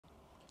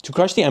To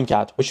crush the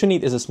MCAT, what you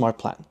need is a smart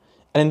plan.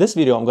 And in this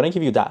video, I'm going to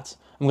give you that.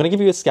 I'm going to give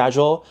you a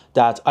schedule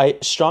that I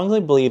strongly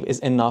believe is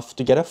enough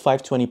to get a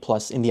 520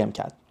 plus in the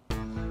MCAT.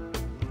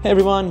 Hey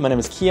everyone, my name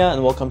is Kia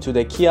and welcome to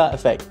the Kia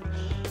Effect.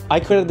 I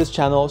created this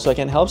channel so I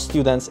can help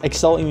students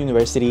excel in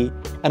university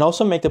and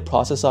also make the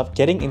process of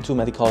getting into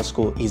medical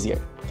school easier,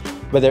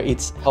 whether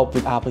it's help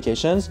with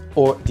applications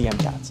or the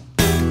MCAT.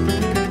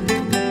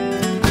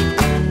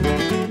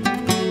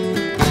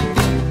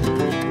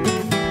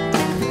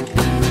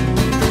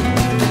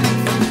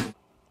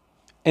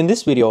 In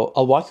this video,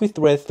 I'll walk you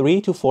through a 3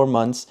 to 4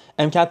 months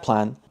MCAT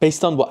plan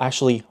based on what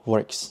actually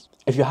works.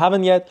 If you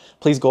haven't yet,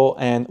 please go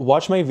and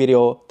watch my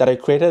video that I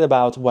created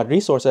about what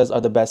resources are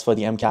the best for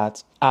the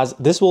MCAT, as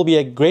this will be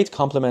a great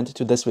complement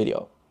to this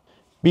video.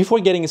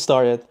 Before getting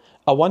started,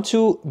 I want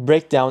to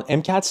break down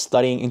MCAT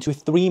studying into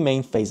 3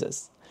 main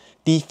phases.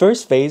 The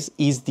first phase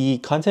is the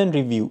content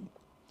review.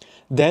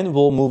 Then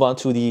we'll move on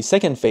to the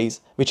second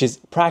phase, which is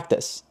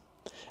practice.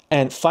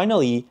 And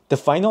finally, the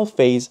final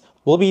phase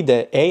will be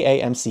the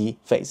AAMC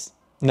phase.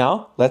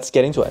 Now, let's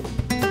get into it.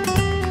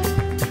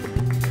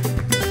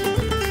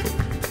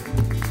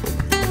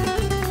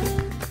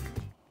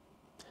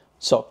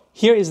 So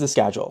here is the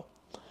schedule.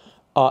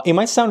 It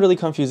might sound really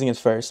confusing at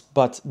first,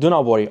 but do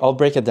not worry, I'll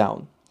break it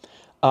down.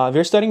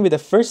 We're starting with the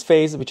first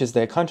phase, which is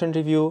the content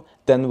review.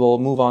 Then we'll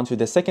move on to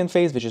the second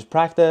phase, which is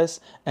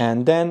practice.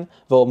 And then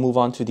we'll move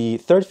on to the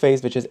third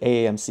phase, which is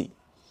AAMC.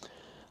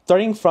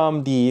 Starting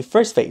from the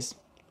first phase,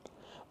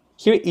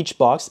 here each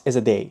box is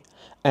a day.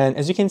 And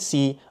as you can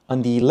see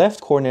on the left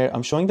corner,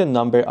 I'm showing the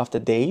number of the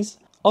days.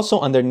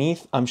 Also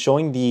underneath, I'm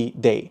showing the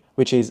day,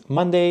 which is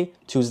Monday,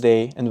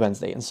 Tuesday, and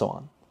Wednesday, and so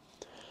on.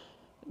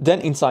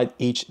 Then inside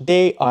each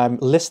day, I'm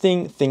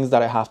listing things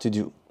that I have to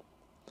do.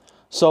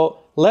 So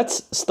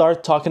let's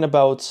start talking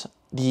about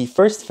the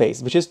first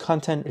phase, which is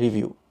content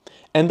review.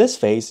 In this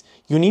phase,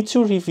 you need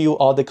to review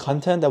all the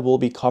content that will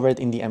be covered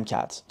in the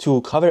MCAT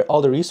to cover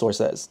all the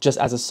resources. Just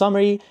as a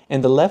summary, in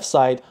the left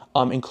side,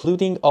 I'm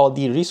including all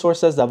the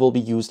resources that will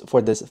be used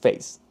for this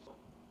phase.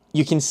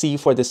 You can see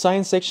for the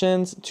science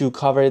sections to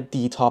cover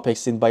the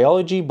topics in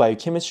biology,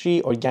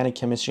 biochemistry, organic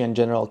chemistry, and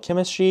general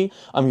chemistry,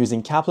 I'm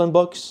using Kaplan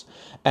books.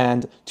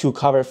 And to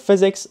cover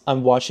physics,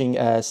 I'm watching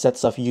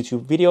sets of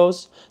YouTube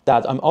videos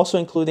that I'm also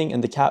including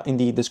in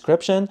the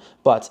description.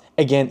 But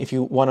again, if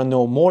you want to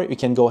know more, you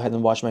can go ahead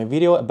and watch my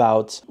video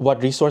about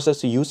what resources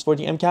to use for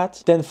the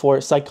MCAT. Then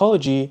for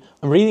psychology,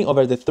 I'm reading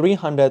over the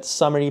 300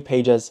 summary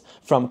pages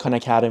from Khan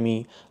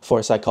Academy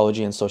for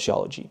psychology and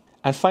sociology.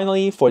 And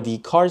finally, for the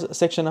CARS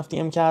section of the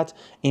MCAT,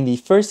 in the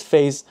first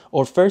phase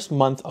or first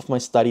month of my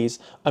studies,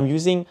 I'm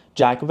using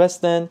Jack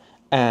Weston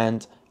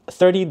and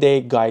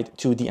 30-day guide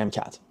to the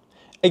MCAT.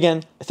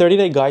 Again, a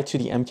 30-day guide to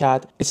the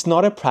MCAT, it's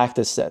not a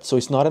practice set, so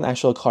it's not an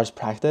actual CARS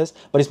practice,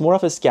 but it's more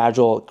of a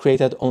schedule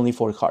created only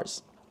for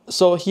CARS.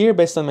 So here,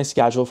 based on my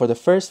schedule for the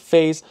first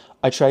phase,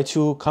 I try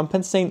to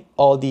compensate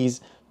all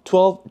these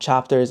 12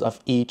 chapters of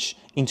each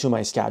into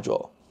my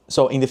schedule.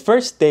 So in the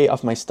first day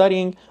of my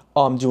studying,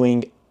 I'm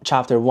doing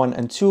chapter 1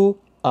 and 2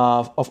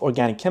 of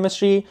organic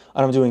chemistry,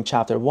 and I'm doing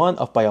chapter 1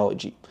 of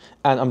biology.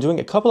 And I'm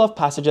doing a couple of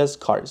passages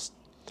CARS.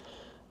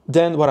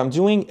 Then what I'm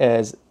doing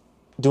is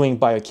doing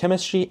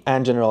biochemistry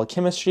and general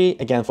chemistry.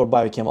 Again, for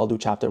biochem, I'll do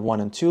chapter 1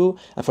 and 2.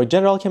 And for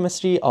general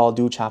chemistry, I'll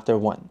do chapter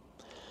 1.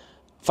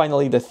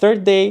 Finally, the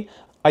third day,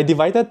 I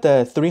divided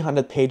the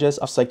 300 pages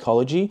of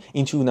psychology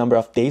into a number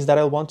of days that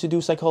I want to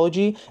do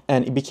psychology.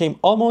 And it became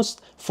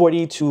almost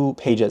 42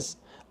 pages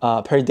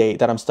per day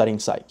that I'm studying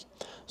psych.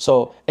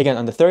 So again,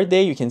 on the third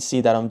day, you can see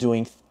that I'm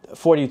doing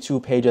 42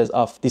 pages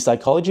of the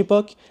psychology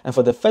book. And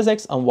for the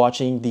physics, I'm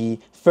watching the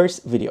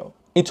first video.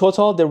 In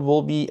total, there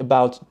will be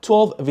about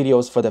 12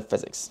 videos for the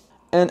physics.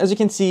 And as you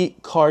can see,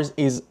 CARS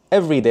is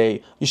every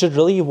day. You should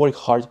really work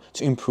hard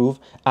to improve,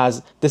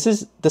 as this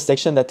is the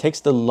section that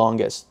takes the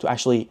longest to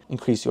actually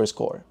increase your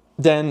score.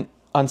 Then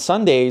on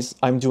Sundays,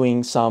 I'm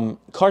doing some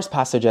CARS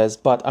passages,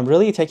 but I'm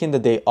really taking the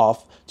day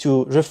off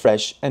to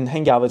refresh and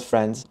hang out with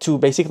friends to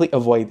basically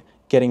avoid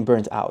getting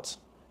burnt out.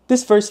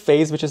 This first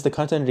phase, which is the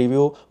content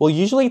review, will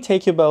usually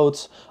take you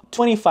about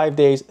 25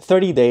 days,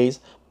 30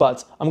 days,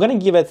 but I'm going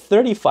to give it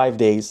 35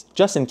 days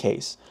just in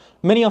case.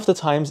 Many of the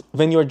times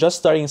when you're just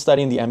studying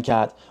the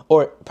MCAT,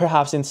 or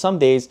perhaps in some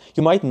days,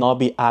 you might not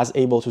be as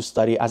able to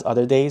study as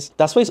other days.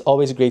 That's why it's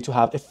always great to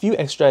have a few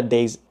extra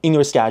days in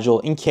your schedule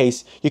in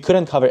case you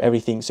couldn't cover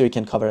everything, so you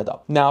can cover it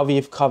up. Now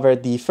we've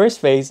covered the first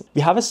phase,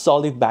 we have a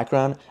solid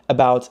background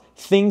about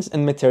things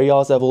and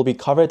materials that will be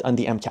covered on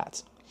the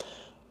MCAT.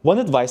 One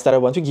advice that I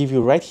want to give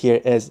you right here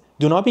is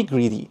do not be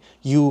greedy.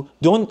 You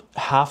don't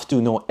have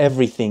to know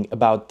everything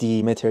about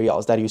the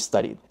materials that you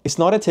studied. It's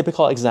not a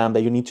typical exam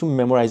that you need to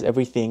memorize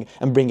everything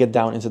and bring it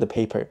down into the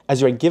paper, as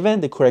you're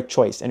given the correct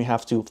choice and you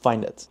have to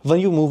find it. When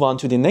you move on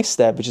to the next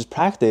step, which is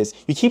practice,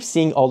 you keep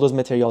seeing all those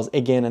materials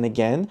again and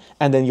again,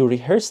 and then you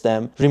rehearse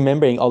them,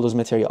 remembering all those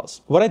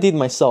materials. What I did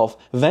myself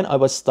when I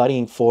was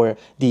studying for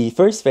the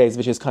first phase,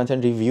 which is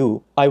content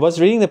review, I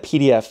was reading the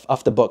PDF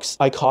of the books.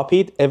 I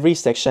copied every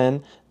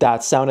section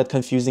that sounded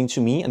confusing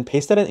to me and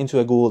pasted it into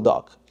a Google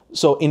Doc.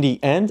 So in the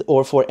end,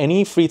 or for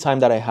any free time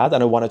that I had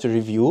and I wanted to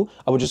review,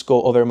 I would just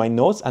go over my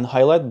notes and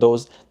highlight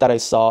those that I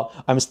saw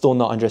I'm still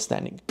not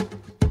understanding.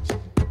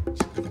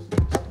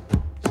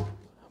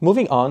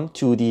 Moving on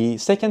to the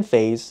second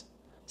phase.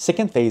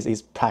 Second phase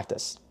is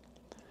practice.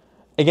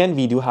 Again,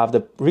 we do have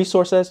the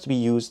resources to be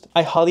used.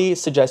 I highly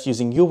suggest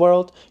using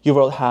UWorld.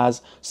 UWorld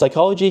has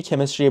psychology,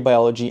 chemistry,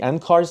 biology, and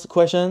CARS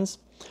questions.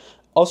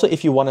 Also,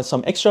 if you wanted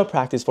some extra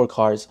practice for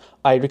CARS,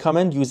 I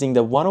recommend using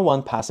the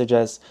 101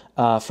 passages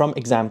from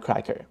Exam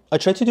Cracker. I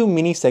try to do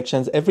mini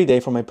sections every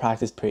day for my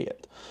practice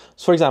period.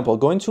 So for example,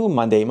 going to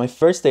Monday, my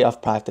first day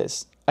of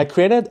practice, I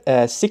created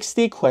a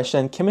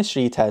 60-question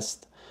chemistry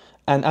test.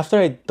 And after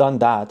I'd done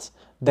that,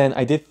 then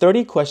I did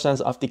 30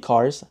 questions of the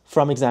CARS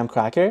from Exam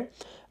Cracker.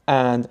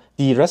 And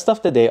the rest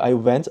of the day, I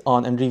went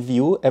on and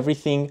reviewed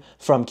everything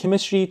from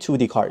chemistry to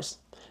the CARS.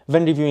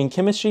 When reviewing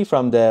chemistry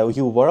from the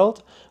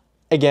UWorld,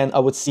 again, I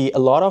would see a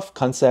lot of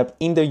concept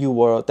in the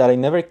UWorld that I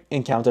never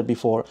encountered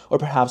before, or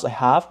perhaps I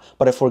have,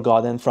 but I've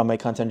forgotten from my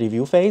content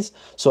review phase.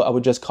 So I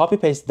would just copy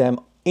paste them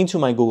into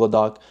my Google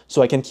Doc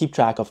so I can keep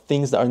track of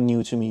things that are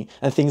new to me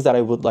and things that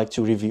I would like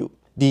to review.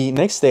 The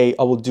next day,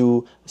 I will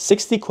do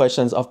 60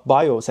 questions of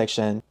bio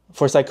section.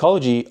 For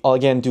psychology, I'll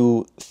again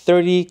do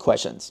 30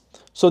 questions.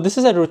 So this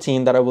is a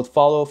routine that I would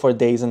follow for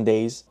days and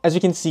days. As you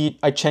can see,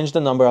 I change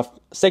the number of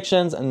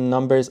sections and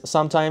numbers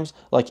sometimes.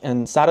 Like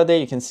on Saturday,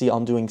 you can see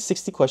I'm doing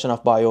 60 questions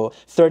of bio,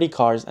 30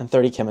 CARS, and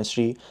 30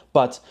 chemistry.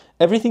 But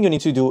everything you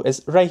need to do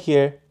is right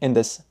here in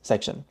this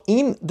section.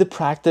 In the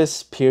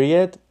practice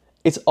period,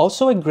 it's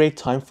also a great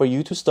time for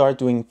you to start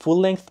doing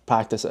full-length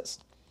practices.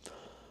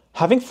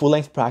 Having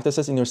full-length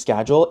practices in your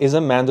schedule is a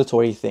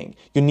mandatory thing.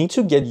 You need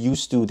to get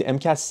used to the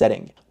MCAT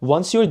setting.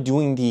 Once you're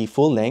doing the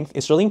full length,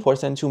 it's really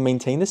important to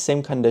maintain the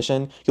same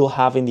condition you'll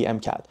have in the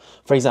MCAT.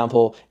 For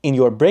example, in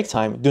your break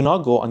time, do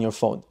not go on your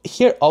phone.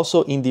 Here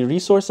also in the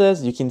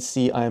resources, you can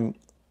see I'm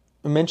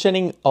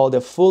mentioning all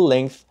the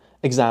full-length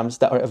exams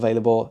that are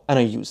available and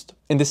are used.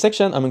 In this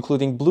section, I'm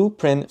including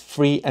Blueprint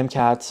free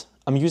MCAT.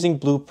 I'm using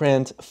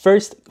Blueprint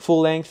first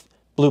full-length,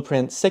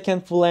 Blueprint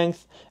second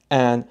full-length,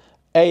 and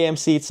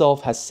AAMC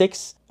itself has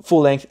 6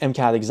 full-length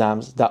MCAT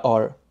exams that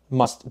are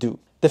must do.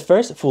 The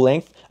first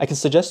full-length I can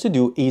suggest to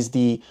do is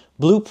the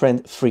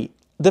Blueprint free.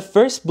 The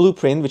first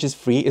Blueprint, which is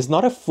free, is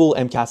not a full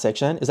MCAT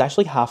section. It's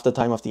actually half the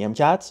time of the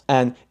MCAT,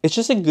 and it's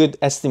just a good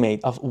estimate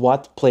of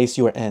what place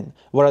you're in,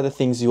 what are the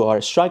things you are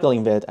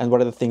struggling with, and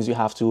what are the things you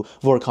have to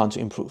work on to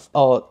improve.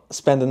 I'll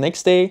spend the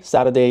next day,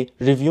 Saturday,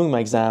 reviewing my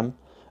exam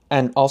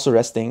and also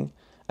resting,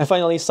 and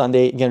finally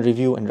Sunday, again,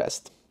 review and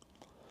rest.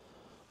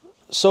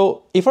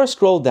 So if I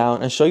scroll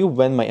down and show you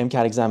when my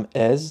MCAT exam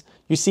is,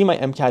 you see my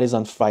MCAT is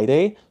on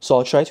Friday. So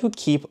I'll try to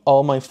keep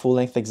all my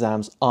full-length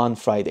exams on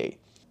Friday.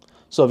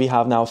 So we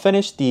have now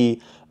finished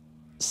the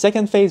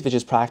second phase, which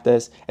is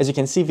practice. As you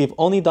can see, we've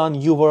only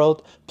done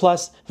UWorld,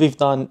 plus we've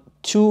done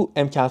 2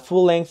 MCAT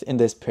full-length in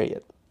this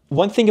period.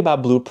 One thing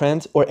about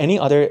Blueprint or any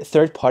other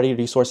third-party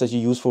resources you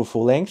use for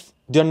full-length,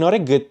 they're not a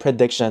good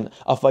prediction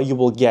of what you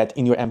will get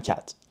in your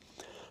MCAT.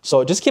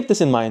 So just keep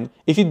this in mind.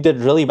 If you did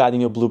really bad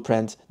in your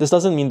Blueprint, this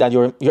doesn't mean that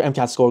your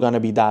MCAT score is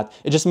gonna be that.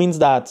 It just means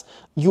that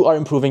you are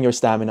improving your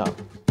stamina.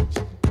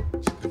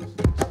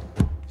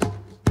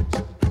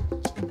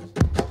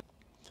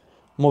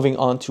 Moving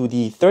on to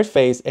the third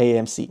phase,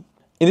 AAMC.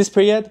 In this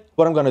period,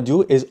 what I'm gonna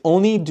do is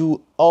only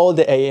do all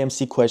the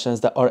AAMC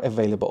questions that are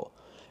available.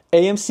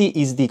 AAMC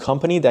is the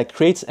company that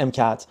creates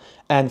MCAT,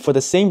 and for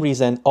the same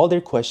reason, all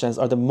their questions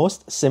are the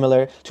most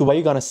similar to what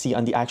you're gonna see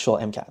on the actual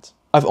MCAT.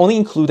 I've only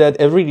included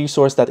every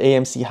resource that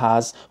AAMC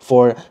has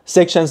for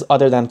sections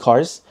other than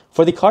CARS.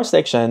 For the CARS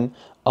section,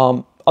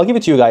 I'll give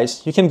it to you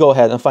guys. You can go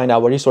ahead and find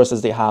out what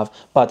resources they have.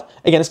 But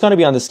again, it's going to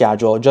be on the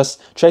schedule. Just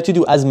try to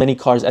do as many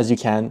CARS as you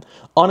can.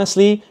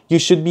 Honestly, you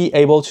should be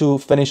able to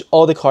finish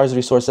all the CARS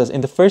resources in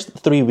the first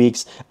 3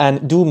 weeks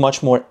and do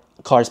much more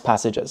CARS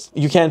passages.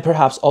 You can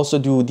perhaps also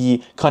do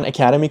the Khan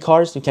Academy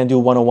CARS. You can do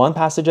 101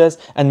 passages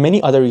and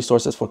many other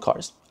resources for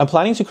CARS. I'm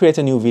planning to create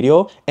a new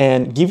video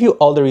and give you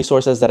all the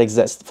resources that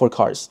exist for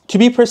CARS. To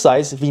be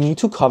precise, we need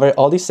to cover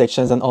all these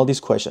sections and all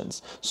these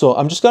questions. So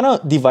I'm just gonna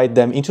divide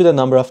them into the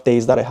number of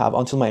days that I have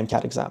until my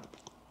MCAT exam.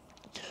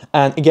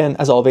 And again,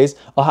 as always,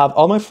 I'll have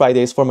all my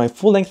Fridays for my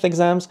full-length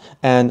exams,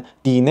 and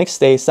the next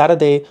day,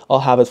 Saturday, I'll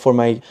have it for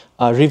my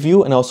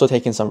review and also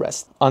taking some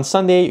rest. On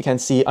Sunday, you can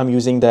see I'm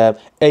using the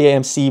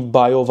AAMC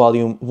Bio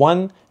Volume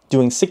 1,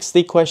 doing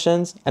 60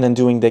 questions, and then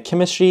doing the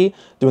chemistry,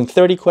 doing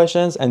 30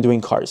 questions, and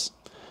doing CARS.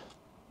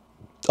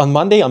 On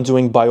Monday, I'm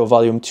doing Bio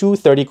Volume 2,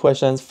 30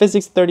 questions,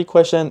 Physics 30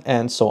 questions,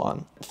 and so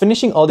on.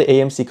 Finishing all the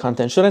AAMC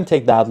content shouldn't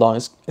take that long.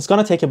 It's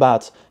gonna take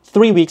about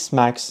 3 weeks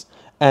max.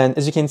 And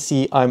as you can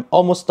see, I'm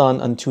almost done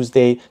on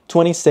Tuesday,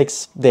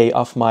 26th day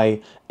of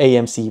my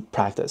AAMC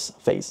practice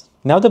phase.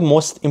 Now the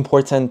most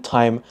important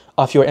time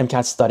of your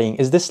MCAT studying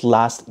is this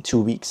last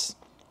 2 weeks.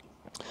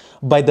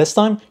 By this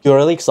time, you're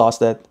really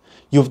exhausted.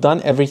 You've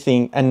done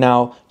everything and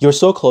now you're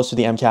so close to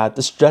the MCAT,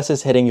 the stress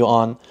is hitting you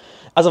on.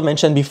 As I've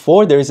mentioned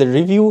before, there is a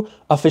review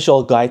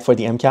official guide for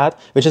the MCAT,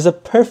 which is a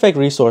perfect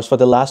resource for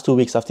the last 2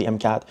 weeks of the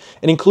MCAT.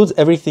 It includes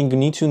everything you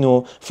need to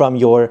know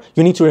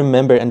you need to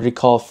remember and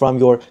recall from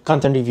your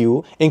content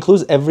review. It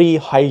includes every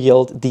high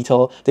yield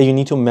detail that you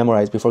need to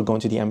memorize before going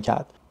to the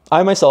MCAT.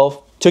 I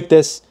myself took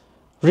this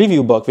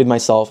review book with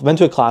myself, went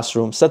to a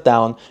classroom, sat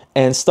down,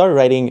 and started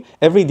writing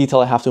every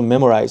detail I have to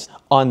memorize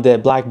on the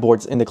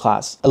blackboards in the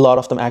class. A lot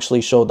of them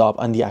actually showed up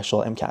on the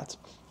actual MCAT.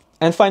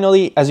 And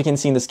finally, as you can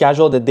see in the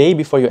schedule, the day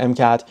before your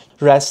MCAT,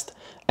 rest,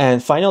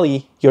 and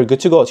finally, you're good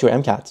to go to your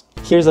MCAT.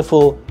 Here's a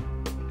full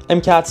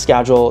MCAT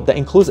schedule that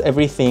includes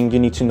everything you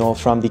need to know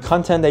from the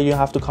content that you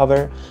have to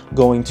cover,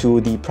 going to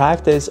the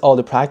practice, all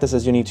the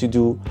practices you need to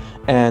do,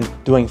 and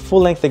doing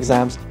full-length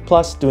exams,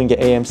 plus doing the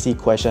AAMC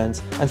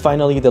questions, and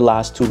finally, the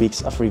last 2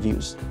 weeks of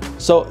reviews.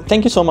 So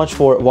thank you so much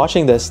for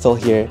watching this till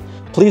here.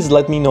 Please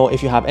let me know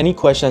if you have any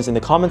questions in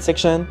the comment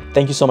section.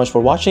 Thank you so much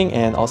for watching,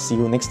 and I'll see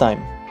you next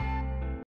time.